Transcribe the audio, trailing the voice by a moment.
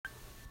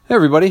Hey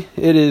everybody,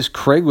 it is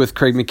Craig with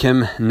Craig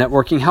McKim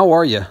Networking. How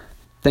are you?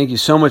 Thank you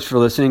so much for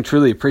listening.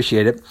 Truly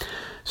appreciate it.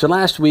 So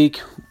last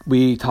week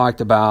we talked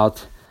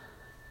about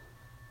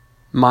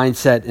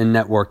mindset and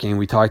networking.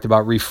 We talked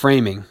about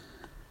reframing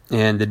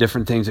and the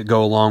different things that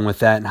go along with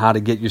that and how to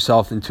get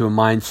yourself into a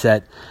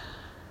mindset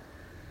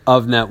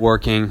of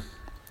networking,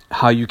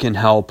 how you can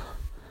help,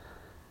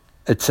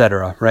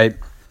 etc., right?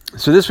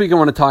 So this week I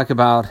want to talk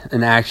about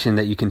an action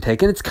that you can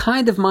take, and it's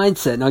kind of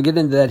mindset, and I'll get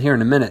into that here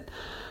in a minute.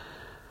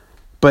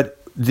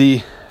 But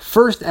the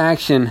first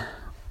action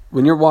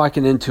when you're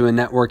walking into a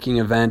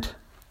networking event,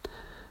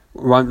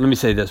 let me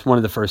say this, one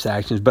of the first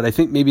actions, but I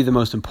think maybe the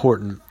most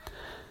important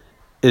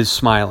is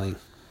smiling.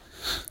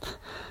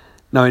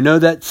 Now, I know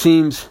that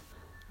seems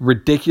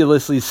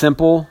ridiculously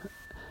simple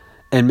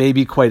and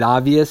maybe quite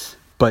obvious,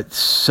 but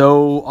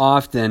so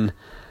often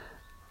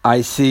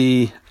I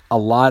see a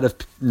lot of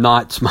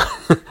not smiling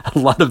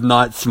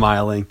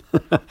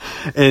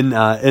in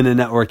a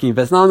networking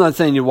event. Now, I'm not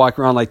saying you walk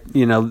around like,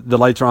 the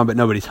lights are on but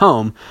nobody's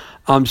home.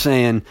 I'm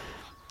saying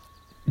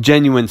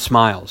genuine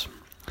smiles.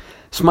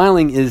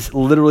 Smiling is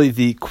literally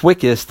the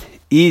quickest,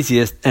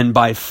 easiest, and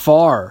by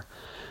far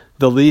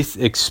the least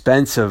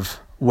expensive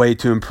way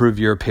to improve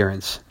your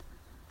appearance.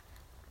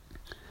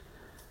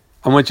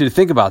 I want you to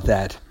think about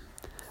that.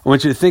 I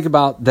want you to think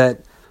about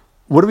that.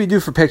 What do we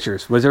do for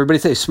pictures? What does everybody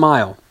say?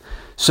 Smile.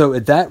 So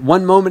at that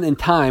one moment in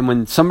time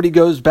when somebody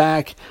goes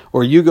back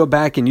or you go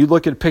back and you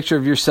look at a picture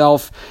of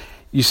yourself,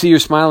 you see your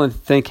smile and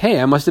think, hey,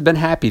 I must have been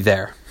happy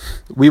there.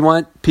 We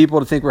want people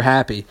to think we're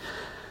happy.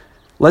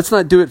 Let's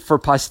not do it for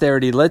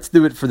posterity. Let's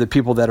do it for the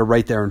people that are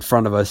right there in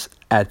front of us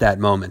at that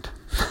moment.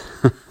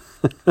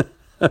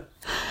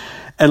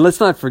 And let's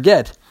not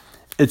forget,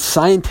 it's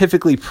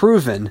scientifically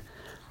proven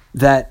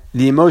that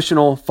the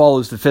emotional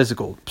follows the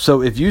physical.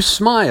 So if you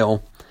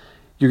smile,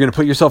 you're going to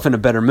put yourself in a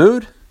better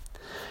mood,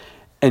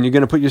 and you're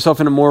going to put yourself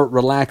in a more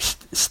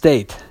relaxed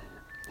state.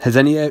 Has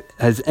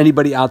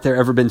anybody out there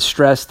ever been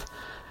stressed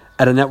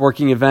at a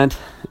networking event?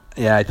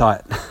 Yeah,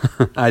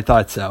 I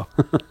thought so.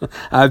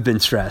 I've been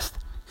stressed.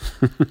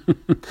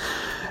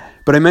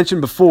 But I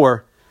mentioned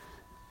before,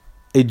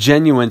 a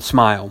genuine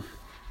smile.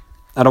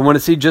 I don't want to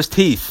see just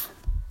teeth.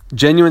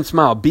 Genuine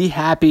smile. Be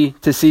happy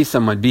to see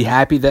someone. Be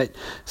happy that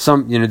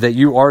that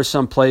you are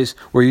someplace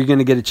where you're going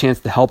to get a chance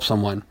to help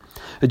someone.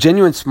 A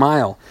genuine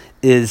smile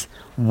is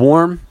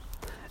warm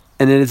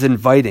and it is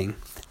inviting.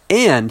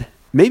 And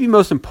maybe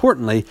most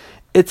importantly,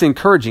 it's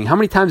encouraging. How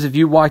many times have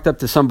you walked up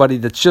to somebody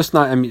that's just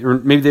not, or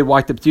maybe they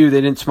walked up to you,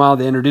 they didn't smile,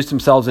 they introduced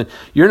themselves, and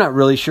you're not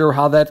really sure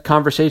how that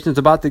conversation is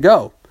about to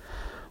go.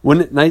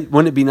 Wouldn't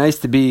it be nice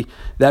to be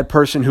that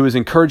person who is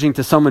encouraging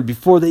to someone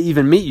before they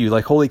even meet you?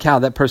 Like, holy cow,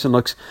 that person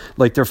looks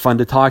like they're fun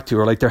to talk to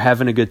or like they're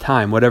having a good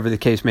time, whatever the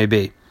case may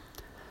be.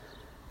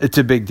 It's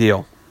a big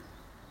deal.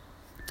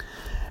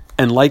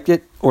 And like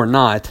it or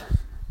not,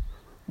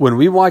 when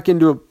we walk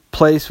into a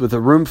place with a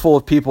room full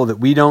of people that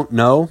we don't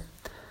know,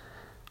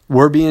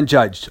 we're being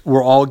judged.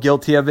 We're all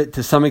guilty of it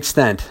to some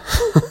extent.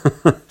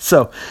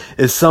 So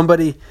if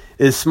somebody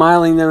is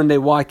smiling when they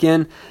walk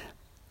in,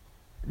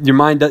 your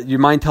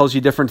mind tells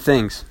you different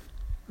things.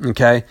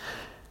 Okay?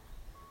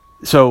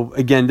 So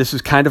again, this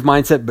is kind of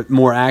mindset, but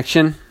more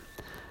action.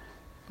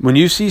 When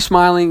you see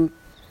smiling,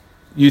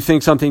 you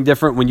think something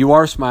different. When you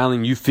are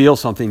smiling, you feel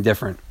something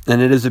different.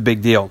 And it is a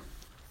big deal.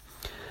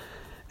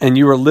 And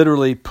you are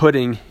literally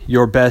putting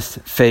your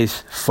best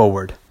face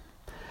forward.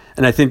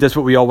 And I think that's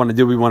what we all want to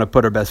do. We want to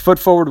put our best foot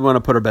forward. We want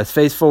to put our best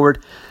face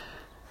forward.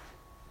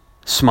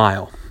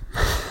 Smile.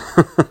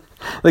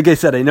 Like I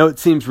said, I know it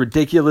seems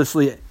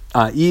ridiculously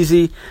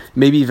easy,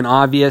 maybe even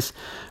obvious,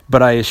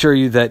 but I assure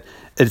you that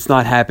it's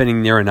not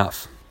happening near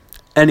enough.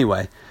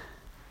 Anyway,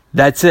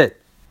 that's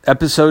it.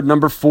 Episode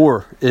number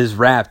 4 is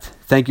wrapped.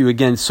 Thank you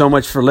again so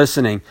much for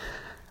listening.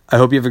 I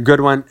hope you have a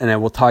good one, and I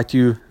will talk to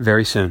you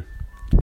very soon.